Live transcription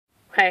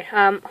Okay,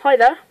 hi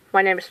there,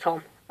 my name is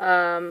Tom,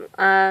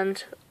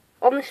 and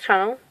on this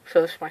channel,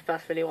 so this is my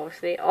first video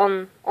obviously,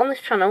 on this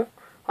channel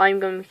I'm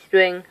going to be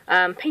doing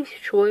painting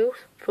tutorials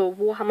for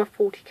Warhammer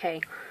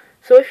 40k.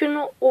 So if you're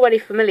not already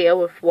familiar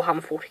with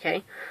Warhammer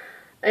 40k,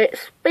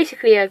 it's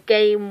basically a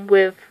game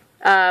with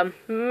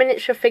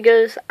miniature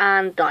figures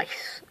and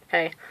dice,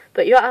 okay,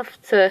 but you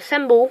have to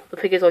assemble the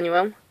figures on your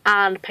own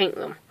and paint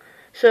them.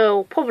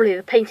 So probably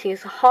the painting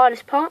is the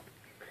hardest part,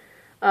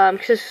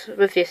 because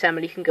with the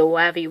assembly you can go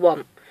wherever you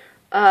want.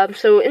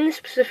 So in this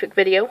specific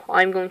video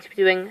I'm going to be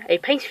doing a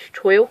painting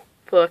tutorial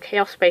for a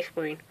Chaos Space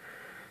Marine.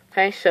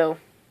 Okay, so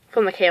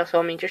from the Chaos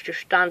Army, just your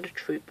standard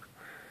troop.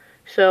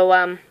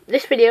 So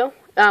this video,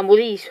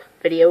 these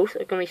videos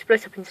are going to be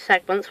split up into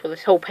segments for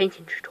this whole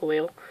painting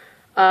tutorial.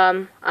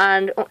 And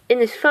in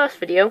this first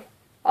video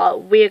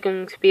we are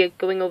going to be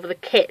going over the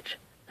kit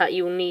that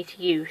you will need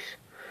to use.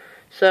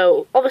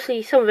 So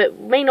obviously some of it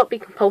may not be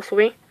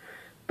compulsory,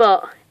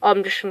 but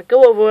I'm just going to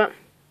go over it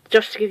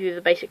just to give you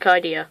the basic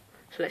idea.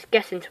 So let's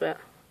get into it.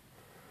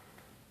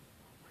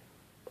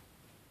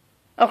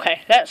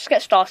 Okay, let's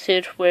get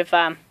started with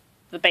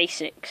the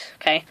basics.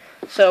 Okay,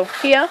 so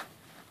here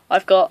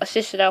I've got a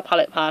Citadel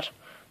palette pad.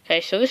 Okay,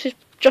 so this is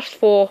just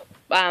for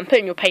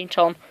putting your paint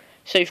on,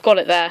 so you've got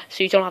it there,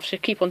 so you don't have to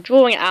keep on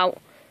drawing it out,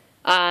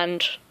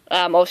 and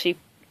obviously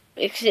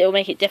it'll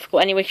make it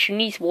difficult anyway, because you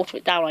need to water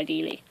it down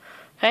ideally.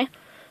 Okay,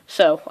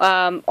 so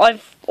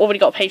I've already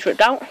got a page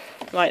ripped out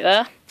right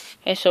there.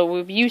 Okay, so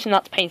we'll be using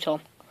that to paint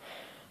on.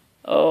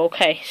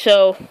 Okay,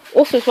 so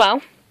also as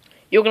well,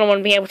 you're going to want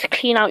to be able to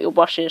clean out your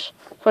brushes.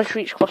 So as you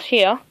reach across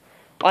here,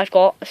 I've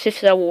got a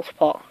Citadel water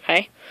pot.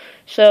 Okay,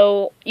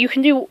 so you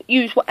can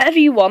use whatever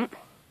you want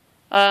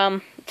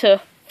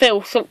to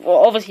fill some.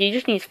 Well, obviously you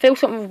just need to fill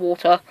something with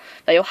water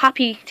that you're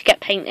happy to get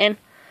paint in,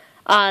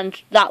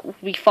 and that will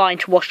be fine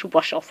to wash your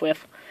brush off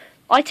with.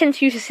 I tend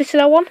to use a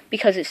Citadel one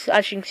because it's,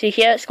 as you can see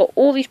here, it's got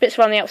all these bits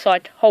around the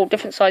outside to hold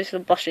different sizes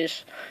of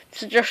brushes,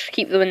 to just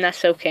keep them in there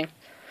soaking.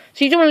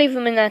 So you don't want to leave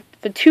them in there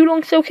for too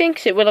long soaking,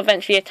 because it will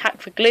eventually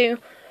attack the glue,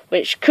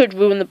 which could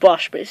ruin the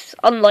brush, but it's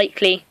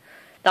unlikely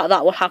that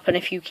that will happen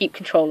if you keep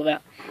control of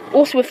it.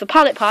 Also with the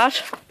palette pad,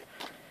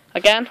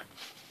 again,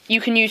 you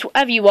can use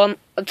whatever you want,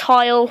 a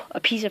tile, a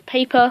piece of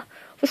paper.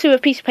 Obviously with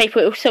a piece of paper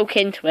it will soak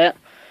into it.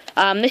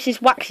 This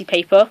is waxy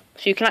paper,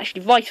 so you can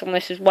actually write on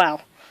this as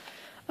well.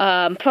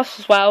 Plus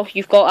as well,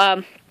 you've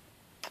got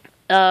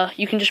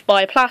you can just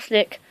buy a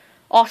plastic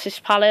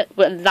artist palette,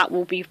 but that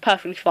will be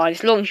perfectly fine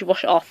as long as you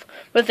wash it off.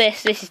 With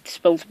this is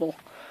disposable.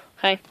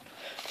 Okay,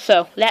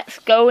 so let's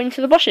go into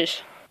the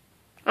brushes.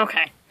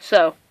 Okay,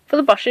 so for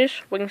the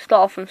brushes, we're going to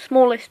start off from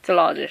smallest to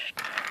largest.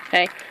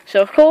 Okay,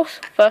 so of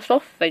course, first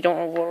off, they don't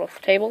all roll off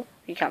the table.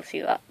 You can't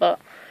see that, but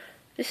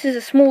this is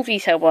a small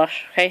detail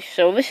brush. Okay,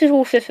 so this is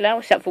all Citadel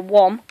except for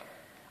one.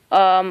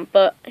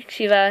 But you can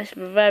see there, it's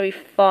very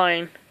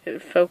fine. It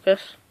would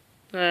focus.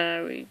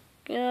 There we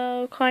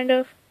go, kind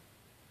of.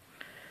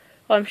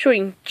 Well, I'm sure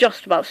you can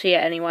just about see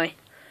it anyway.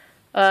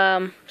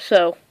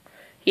 So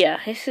yeah,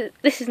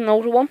 this is an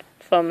older one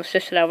from the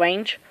Citadel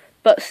range,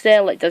 but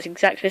still it does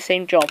exactly the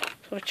same job.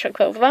 So I'll check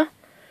that over there.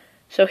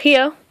 So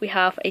here we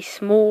have a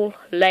small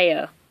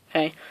layer.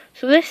 Okay,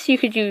 so this you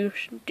could do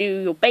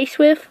your base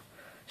with,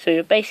 so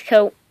your base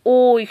coat,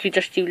 or you could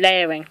just do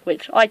layering,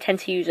 which I tend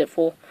to use it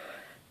for.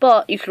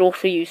 But you could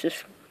also use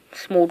this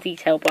small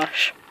detail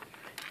brush.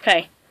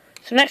 Okay,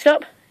 so next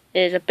up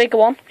is a bigger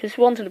one, because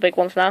we're on to the big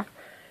ones now.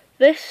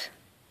 This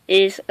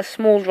is a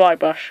small dry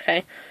brush.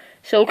 Okay,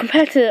 so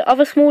compared to the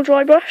other small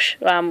dry brush,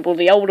 well,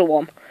 the older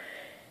one,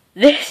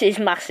 this is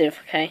massive.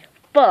 Okay,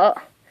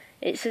 but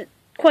it's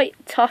quite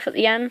tough at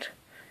the end.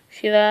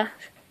 See there,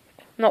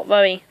 not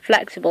very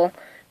flexible,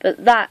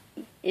 but that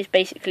is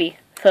basically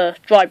for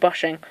dry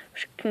brushing,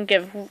 which can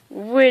give a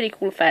really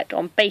cool effect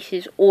on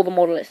bases or the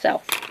model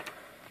itself.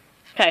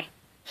 Okay,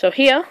 so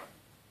here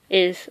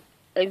is,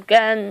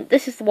 again,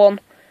 this is the one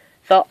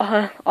that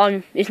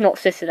is not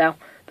Citadel,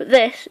 but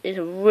this is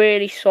a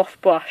really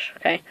soft brush.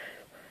 Okay,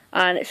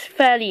 and it's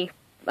fairly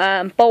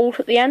bold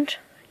at the end.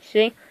 You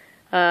see,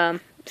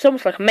 it's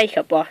almost like a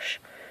makeup brush,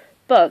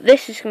 but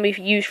this is going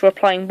to be used for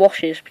applying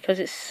washes because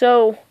it's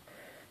so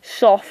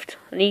soft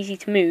and easy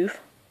to move,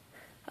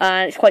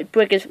 and it's quite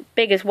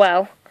big as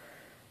well.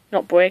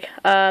 Not brig,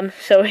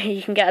 so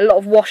you can get a lot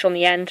of wash on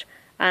the end,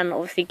 and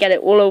obviously get it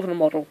all over the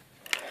model.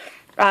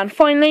 And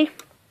finally,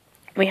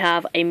 we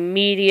have a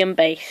medium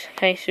base.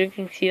 Okay, so you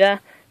can see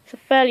there, it's a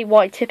fairly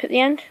wide tip at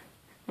the end.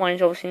 Mine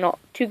is obviously not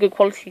too good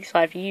quality because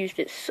I've used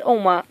it so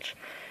much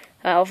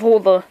of all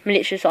the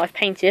miniatures that I've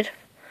painted.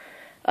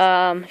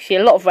 You see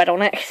a lot of red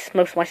on it, because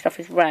most of my stuff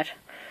is red.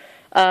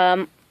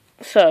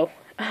 So,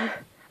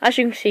 as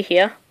you can see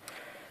here,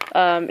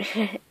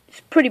 it's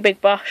a pretty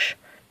big brush,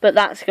 but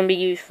that's going to be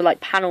used for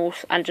like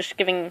panels and just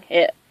giving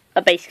it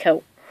a base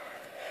coat.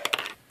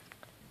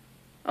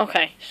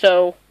 Okay,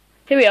 so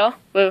here we are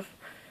with,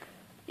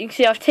 you can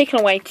see I've taken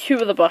away two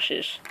of the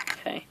brushes.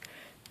 Okay,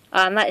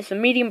 and that is the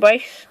medium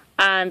base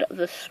and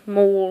the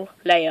small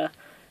layer,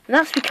 and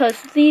that's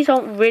because these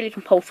aren't really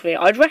compulsory.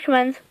 I'd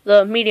recommend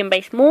the medium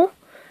base more,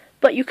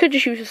 but you could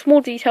just use a small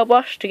detail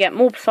brush to get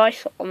more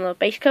precise on the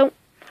base coat.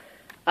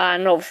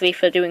 And obviously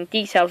for doing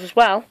details as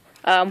well.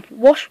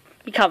 Wash,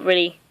 you can't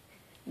really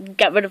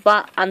get rid of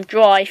that. And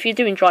dry, if you're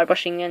doing dry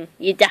brushing, then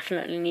you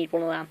definitely need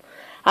one of them.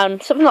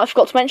 And something that I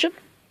forgot to mention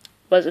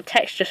was a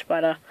texture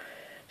spreader.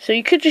 So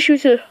you could just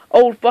use an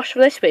old brush for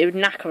this, but it would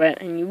knacker it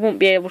and you won't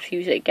be able to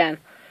use it again.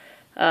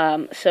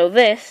 So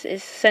this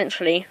is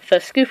essentially for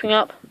scooping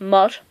up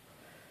mud,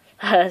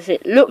 as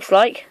it looks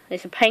like.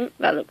 It's a paint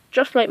that looks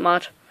just like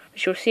mud,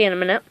 which you'll see in a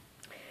minute.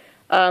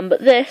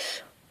 But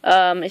this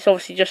is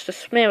obviously just to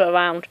smear it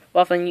around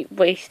rather than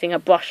wasting a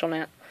brush on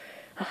it.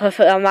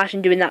 I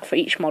imagine doing that for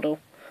each model.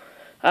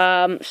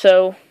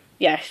 So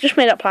yeah, it's just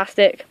made up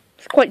plastic.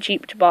 It's quite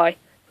cheap to buy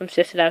from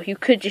Citadel. You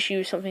could just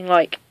use something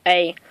like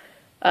a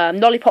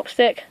lollipop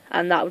stick,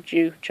 and that would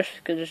do just as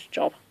good as a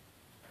job.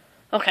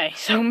 Okay,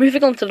 so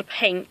moving on to the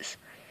paints,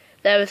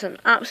 there is an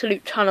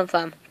absolute ton of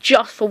them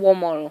just for one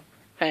model.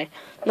 Okay,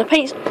 and the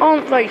paints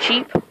aren't very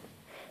cheap,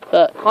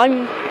 but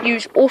I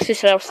use all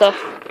Citadel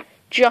stuff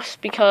just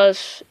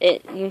because you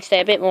can stay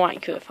a bit more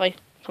accurate if I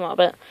come out a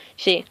bit.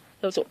 See,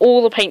 those are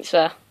all the paints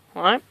there.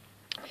 Alright,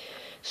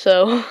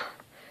 so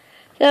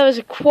there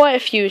is quite a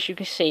few, as you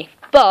can see,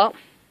 but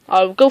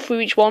I'll go through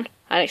each one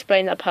and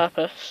explain their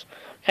purpose.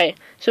 Okay,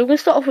 so we're going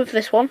to start off with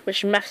this one,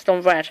 which is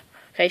Mastodon Red.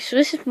 Okay, so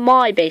this is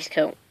my base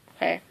coat.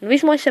 Okay, the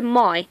reason why I said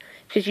my is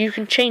because you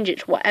can change it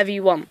to whatever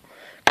you want.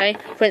 Okay,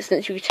 for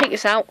instance, you could take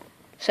this out,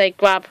 say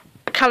grab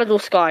Calidor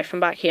Sky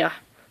from back here,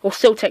 or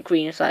Siltec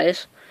Green as that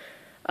is.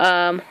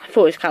 I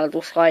thought it was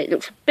Calidor Sky, it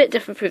looks a bit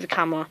different through the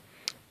camera.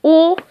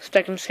 Or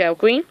Spectrum Scale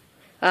Green,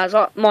 as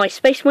my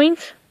Space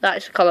Marines, that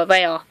is the colour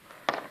they are.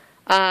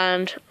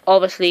 And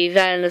obviously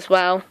then as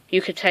well,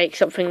 you could take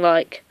something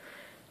like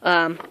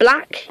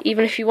black,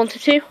 even if you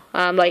wanted to.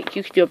 Like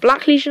you could do a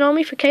Black Legion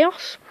army for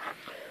Chaos,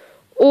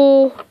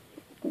 or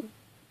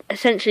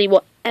essentially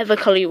whatever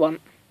colour you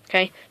want.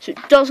 Okay, so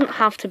it doesn't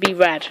have to be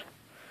red.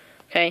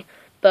 Okay,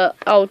 but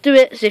I'll do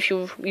it as if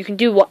you can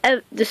do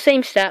whatever the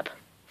same step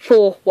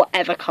for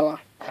whatever colour.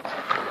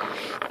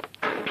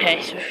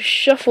 Okay, so if we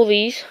shuffle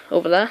these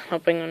over there, I'll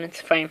bring them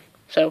into frame.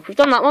 So we've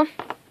done that one.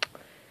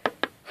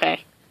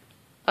 Okay,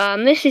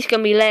 this is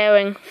going to be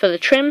layering for the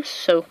trims.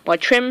 So my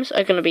trims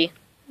are going to be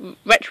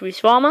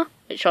Retributive Armour,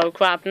 which I'll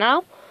grab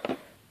now.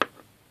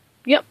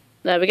 Yep,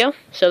 there we go.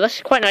 So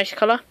that's quite a nice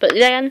colour. But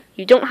then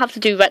you don't have to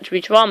do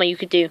Retributive Armour. You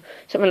could do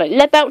something like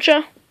Lead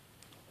Belcher,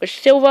 which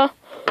is silver,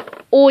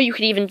 or you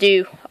could even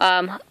do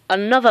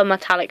another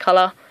metallic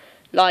colour,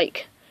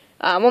 like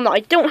one that I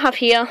don't have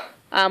here,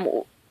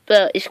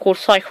 but it's called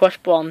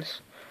Cycrush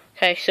Bronze.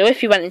 Okay, so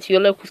if you went into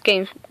your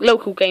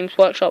local games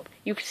workshop,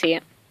 you could see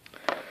it.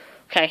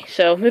 Okay,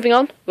 so moving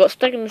on, we've got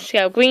Spectrum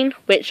Scale Green,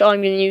 which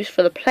I'm going to use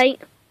for the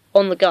plate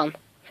on the gun.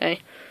 Okay,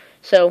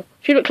 so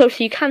if you look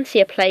closely, you can see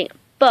a plate,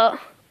 but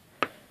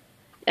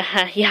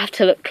you have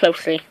to look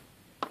closely.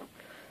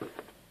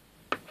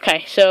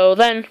 Okay, so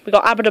then we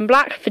got Abaddon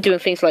Black for doing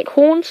things like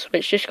horns,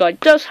 which this guy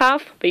does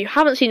have, but you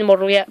haven't seen the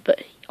model yet.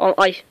 But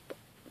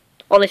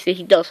honestly,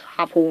 he does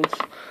have horns.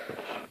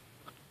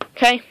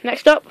 Okay,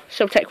 next up,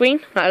 Siltec Green.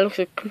 That looks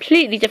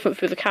completely different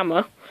through the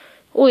camera.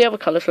 All the other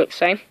colours look the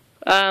same,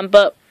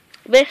 but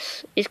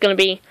this is going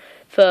to be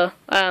for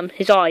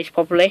his eyes,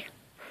 probably.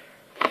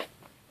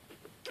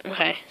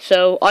 Okay,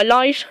 so I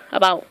lied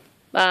about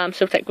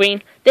Siltec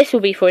Green. This will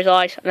be for his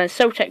eyes, and then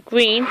Siltec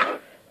Green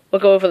will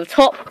go over the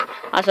top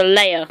as a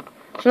layer.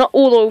 So not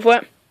all over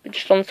it, but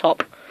just on the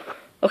top.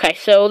 Okay,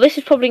 so this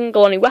is probably going to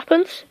go on any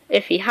weapons,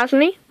 if he has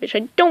any, which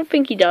I don't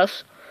think he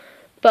does.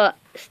 But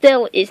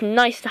still, it's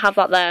nice to have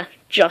that there,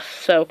 just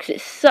so, because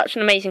it's such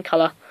an amazing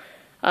colour.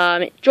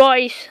 It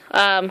dries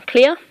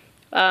clear,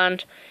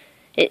 and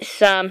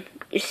it's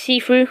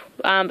see-through,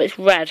 but it's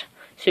red.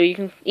 So you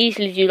can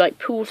easily do like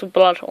pools of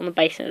blood on the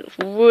base, and it looks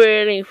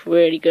really,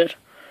 really good.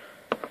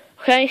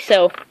 Okay,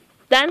 so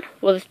then,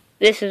 well,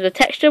 this is the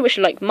texture, which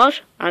is like mud,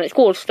 and it's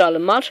called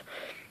Sterling Mud.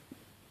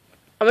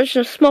 I'm just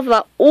going to smother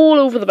that all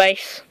over the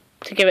base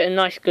to give it a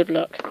nice, good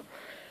look.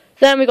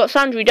 Then we got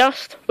Sandry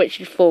Dust, which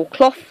is for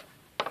cloth.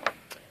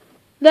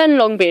 Then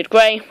Longbeard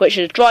Grey, which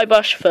is a dry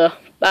brush for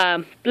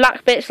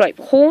black bits like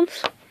the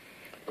horns.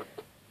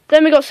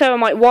 Then we got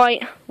Ceramite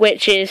White,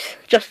 which is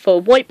just for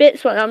white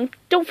bits, but I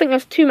don't think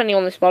there's too many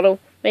on this model.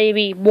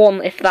 Maybe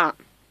one, if that.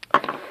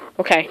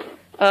 Okay,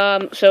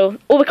 so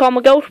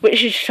Orbicama Gold,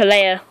 which is to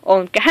layer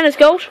on Gehenna's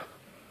Gold.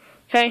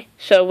 Okay,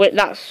 so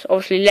that's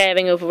obviously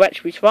layering over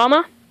Retributive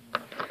Armour.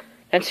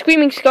 And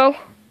Screaming Skull,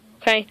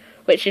 okay,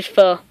 which is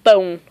for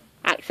bone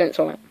accents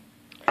on it.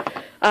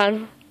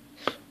 And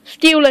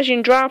Steel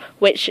Legend Drab,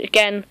 which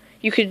again,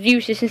 you could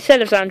use this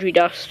instead of Sandry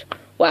Dust,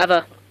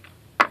 whatever.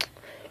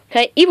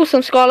 Okay, Evil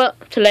Sun Scarlet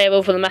to layer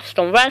over the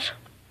Mastodon Red.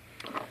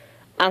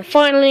 And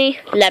finally,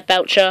 Lead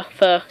Belcher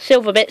for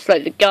silver bits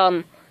like the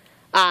gun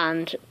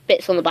and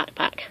bits on the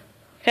backpack.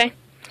 Okay.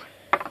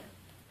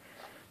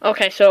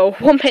 Okay, so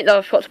one paint that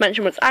I forgot to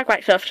mention was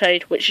Agrax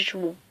Earthshade, which is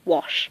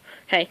wash.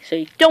 Okay, so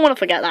you don't want to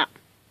forget that.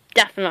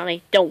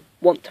 Definitely don't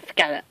want to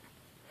forget it.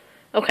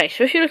 Okay,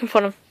 so if you're looking in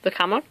front of the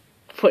camera,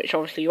 which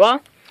obviously you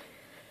are,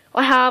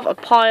 I have a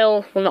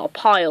pile, well not a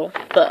pile,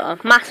 but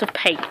a mass of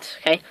paint,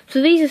 okay?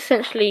 So these are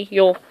essentially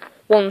your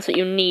ones that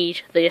you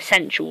need, the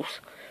essentials.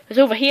 Because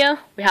over here,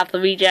 we have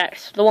the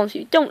rejects, the ones that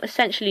you don't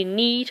essentially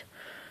need,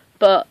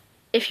 but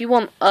if you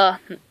want a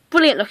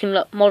brilliant looking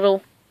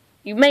model,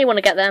 you may want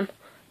to get them,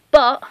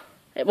 but,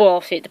 well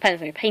obviously it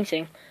depends on your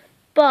painting,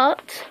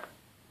 but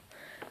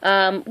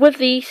with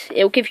these,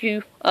 it will give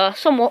you a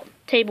somewhat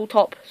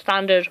tabletop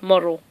standard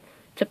model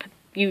to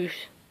use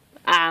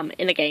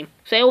in a game.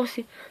 So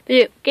obviously,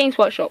 the Games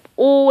Workshop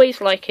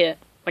always like it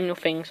when your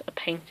things are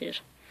painted.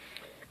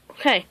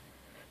 Okay,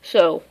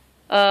 so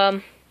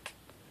as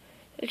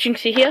you can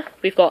see here,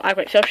 we've got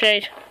Agric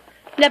Selfshade,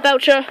 Lead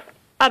Belcher,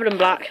 Abaddon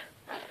Black,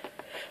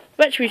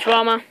 Retribution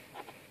Armor,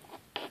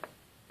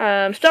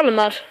 Stolen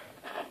Mud,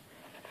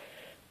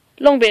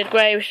 Longbeard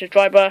Grey, which is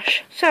Dry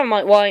Brush,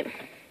 Ceramite White,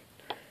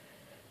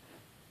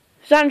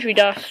 Xandri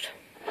Dust,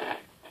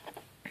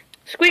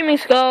 Screaming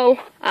Skull,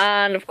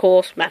 and of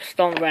course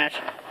Mephiston Red.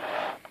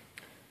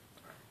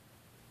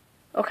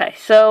 Okay,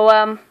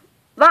 so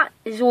that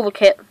is all the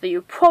kit that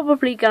you're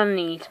probably going to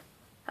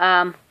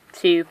need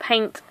to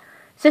paint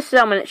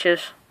Citadel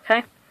miniatures,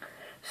 okay?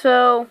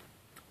 So,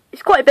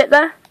 it's quite a bit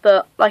there,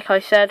 but like I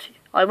said,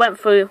 I went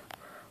through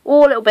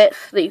all little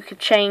bits that you could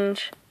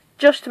change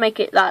just to make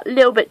it that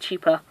little bit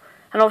cheaper.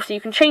 And obviously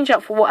you can change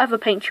out for whatever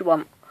paint you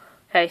want.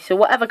 Okay, so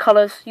whatever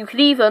colours, you could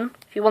even,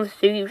 if you wanted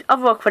to, use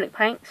other acrylic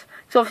paints.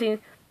 So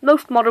obviously,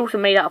 most models are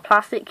made out of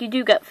plastic. You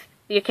do get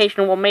the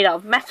occasional one made out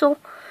of metal,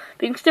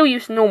 but you can still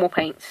use normal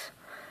paints.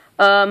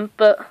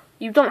 But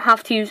you don't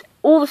have to use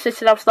all the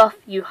Citadel stuff.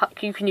 You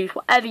can use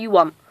whatever you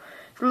want,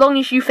 as long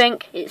as you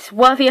think it's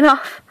worthy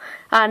enough,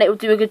 and it will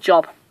do a good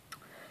job.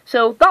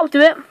 So that will do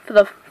it for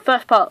the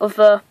first part of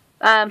the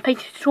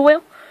painting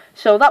tutorial.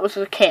 So that was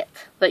the kit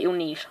that you'll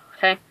need.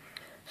 Okay.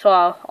 So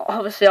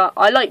obviously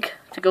I like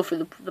to go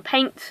through the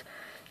paints,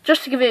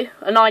 just to give you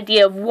an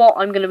idea of what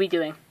I'm going to be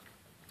doing.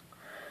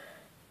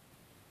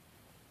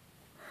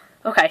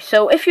 Okay,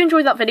 so if you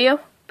enjoyed that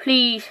video,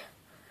 please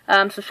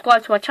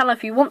subscribe to my channel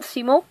if you want to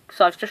see more,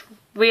 because I've just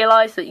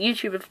realised that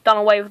YouTube have done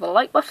away with the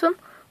like button,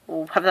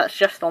 or whether that's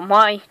just on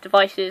my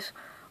devices,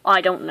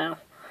 I don't know.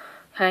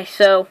 Okay,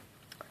 so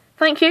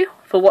thank you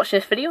for watching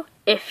this video,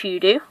 if you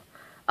do,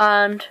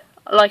 and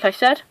like I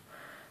said,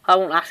 I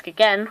won't ask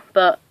again,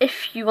 but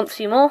if you want to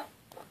see more,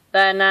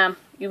 then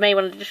you may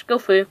want to just go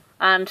through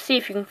and see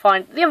if you can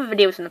find the other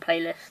videos in the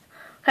playlist.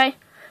 Okay,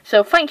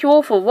 so thank you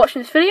all for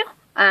watching this video,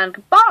 and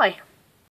goodbye!